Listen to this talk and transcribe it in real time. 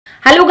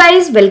Hello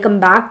guys, welcome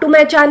back to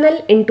my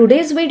channel. In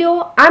today's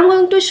video, I'm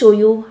going to show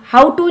you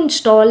how to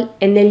install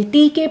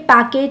NLTK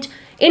package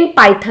in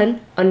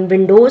Python on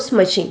Windows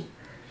machine.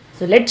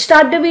 So let's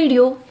start the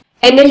video.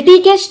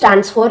 NLTK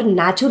stands for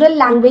Natural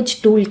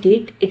Language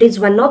Toolkit. It is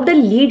one of the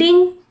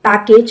leading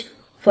package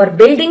for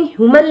building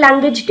human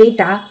language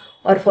data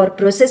or for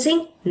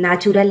processing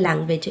natural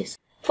languages.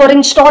 For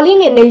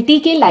installing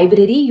NLTK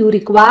library, you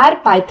require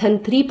Python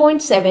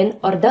 3.7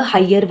 or the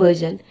higher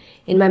version.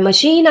 In my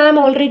machine, I am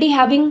already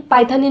having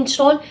Python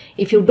installed.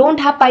 If you don't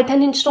have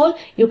Python installed,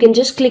 you can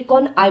just click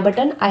on I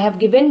button. I have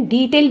given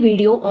detailed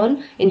video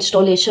on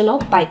installation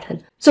of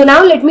Python. So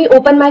now let me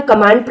open my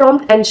command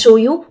prompt and show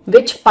you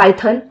which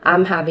Python I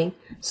am having.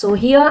 So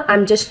here I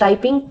am just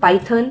typing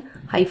Python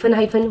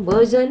 --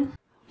 version.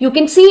 You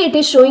can see it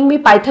is showing me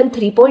Python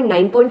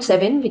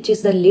 3.9.7, which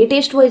is the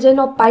latest version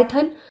of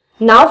Python.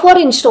 Now for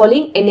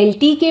installing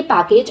NLTK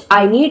package,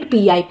 I need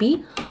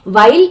PIP.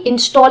 While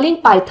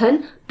installing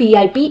Python,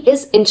 PIP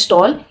is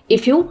installed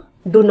if you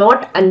do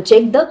not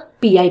uncheck the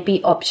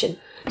PIP option.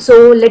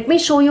 So let me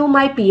show you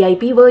my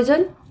PIP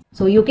version.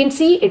 So you can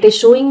see it is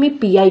showing me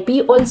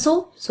PIP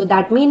also. So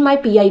that means my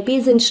PIP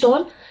is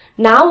installed.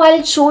 Now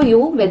I'll show you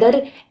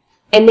whether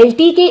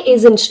NLTK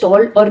is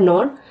installed or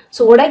not.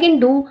 So what I can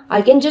do,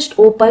 I can just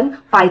open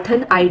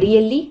Python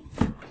IDLE.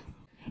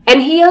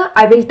 And here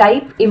I will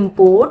type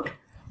import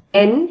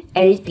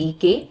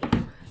NLTK.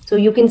 So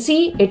you can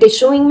see it is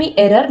showing me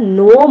error,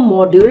 no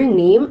module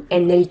name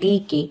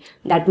NLTK.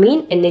 That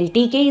means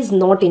NLTK is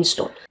not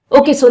installed.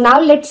 Okay, so now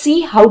let's see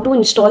how to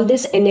install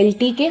this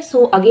NLTK.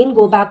 So again,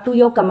 go back to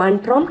your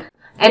command prompt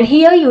and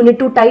here you need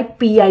to type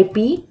pip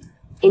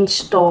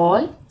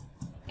install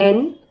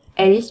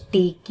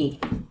NLTK.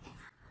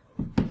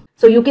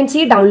 So you can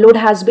see download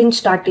has been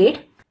started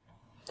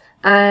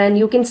and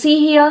you can see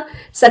here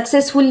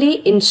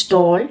successfully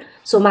installed.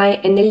 So my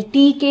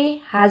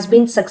NLTK has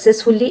been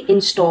successfully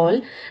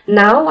installed.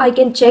 Now I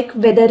can check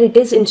whether it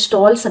is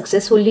installed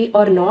successfully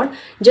or not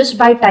just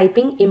by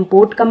typing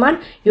import command.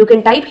 You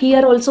can type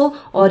here also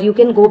or you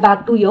can go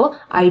back to your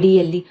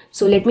IDLE.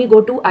 So let me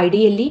go to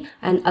IDLE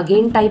and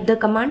again type the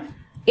command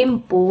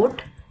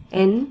import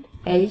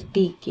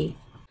NLTK.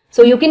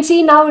 So you can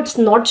see now it's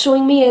not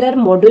showing me error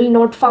module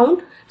not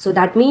found. So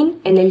that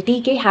means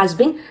NLTK has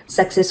been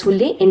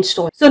successfully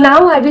installed. So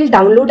now I will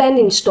download and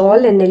install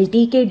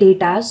NLTK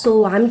data.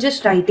 So I'm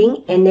just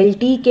writing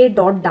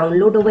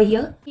NLTK.download over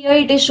here. Here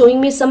it is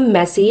showing me some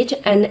message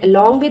and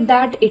along with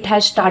that it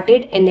has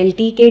started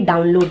NLTK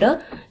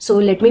downloader. So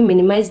let me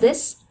minimize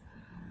this.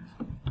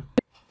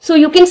 So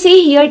you can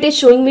see here it is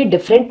showing me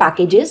different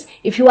packages.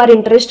 If you are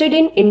interested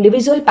in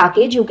individual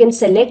package, you can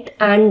select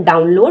and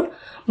download.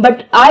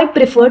 But I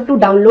prefer to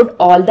download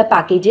all the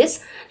packages.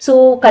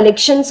 So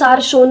collections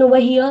are shown over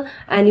here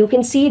and you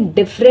can see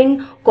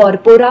different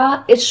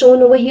corpora is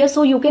shown over here.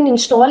 So you can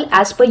install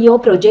as per your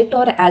project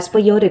or as per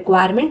your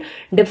requirement,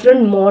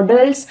 different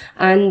models,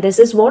 and this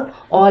is what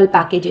all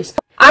packages.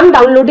 I'm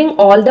downloading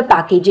all the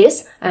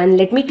packages and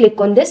let me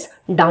click on this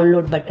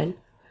download button.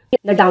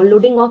 The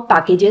downloading of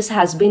packages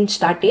has been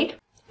started.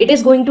 It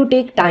is going to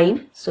take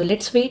time. So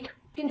let's wait.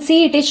 You can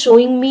see it is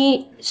showing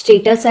me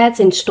status as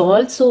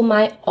installed. So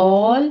my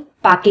all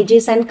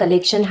packages and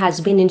collection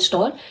has been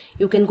installed.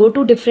 You can go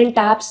to different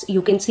tabs.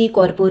 You can see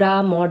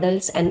corpora,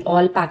 models, and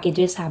all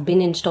packages have been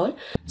installed.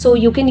 So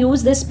you can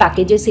use these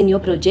packages in your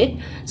project.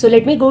 So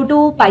let me go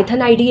to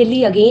Python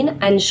IDLE again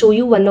and show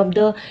you one of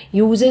the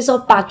uses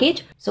of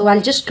package. So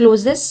I'll just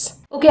close this.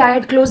 Okay, I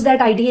had closed that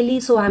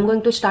IDLE, so I'm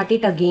going to start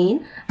it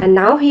again. And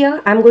now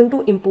here I'm going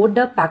to import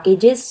the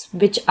packages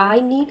which I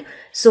need.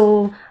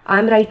 So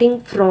I'm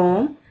writing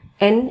from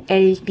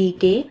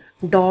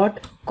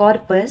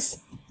NLTK.corpus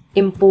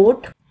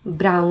import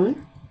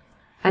brown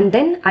and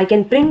then I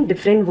can print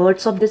different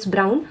words of this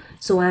brown.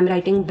 So I'm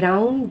writing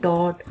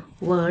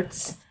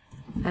brown.words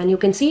and you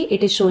can see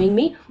it is showing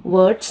me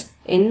words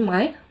in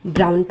my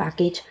brown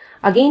package.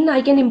 Again,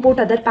 I can import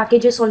other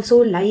packages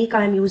also, like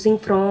I am using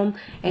from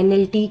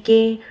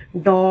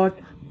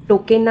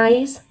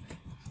NLTK.tokenize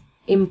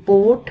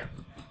import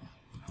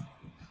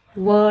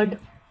word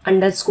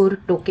underscore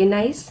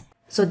tokenize.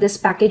 So this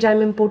package I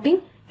am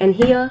importing and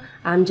here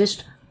I am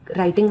just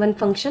writing one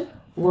function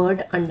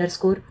word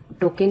underscore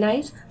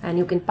tokenize and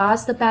you can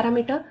pass the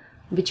parameter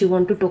which you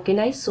want to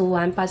tokenize. So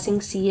I am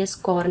passing CS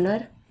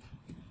corner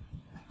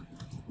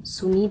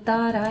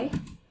Sunita Rai.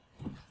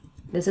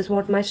 This is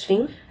what my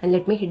string and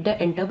let me hit the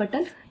enter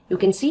button. You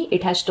can see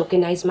it has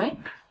tokenized my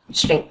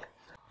string.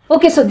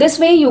 Okay, so this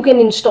way you can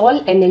install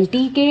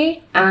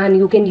NLTK and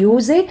you can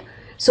use it.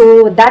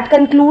 So that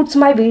concludes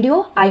my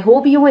video. I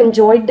hope you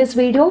enjoyed this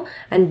video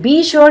and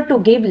be sure to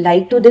give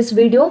like to this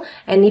video.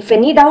 And if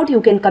any doubt, you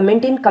can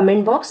comment in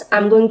comment box.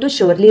 I'm going to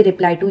surely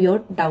reply to your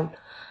doubt.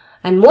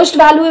 And most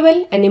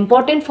valuable and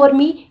important for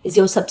me is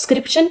your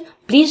subscription.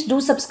 Please do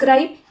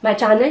subscribe my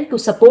channel to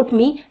support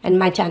me and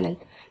my channel.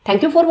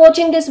 Thank you for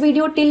watching this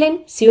video till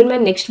end. See you in my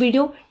next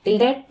video. Till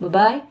then, bye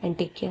bye and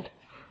take care.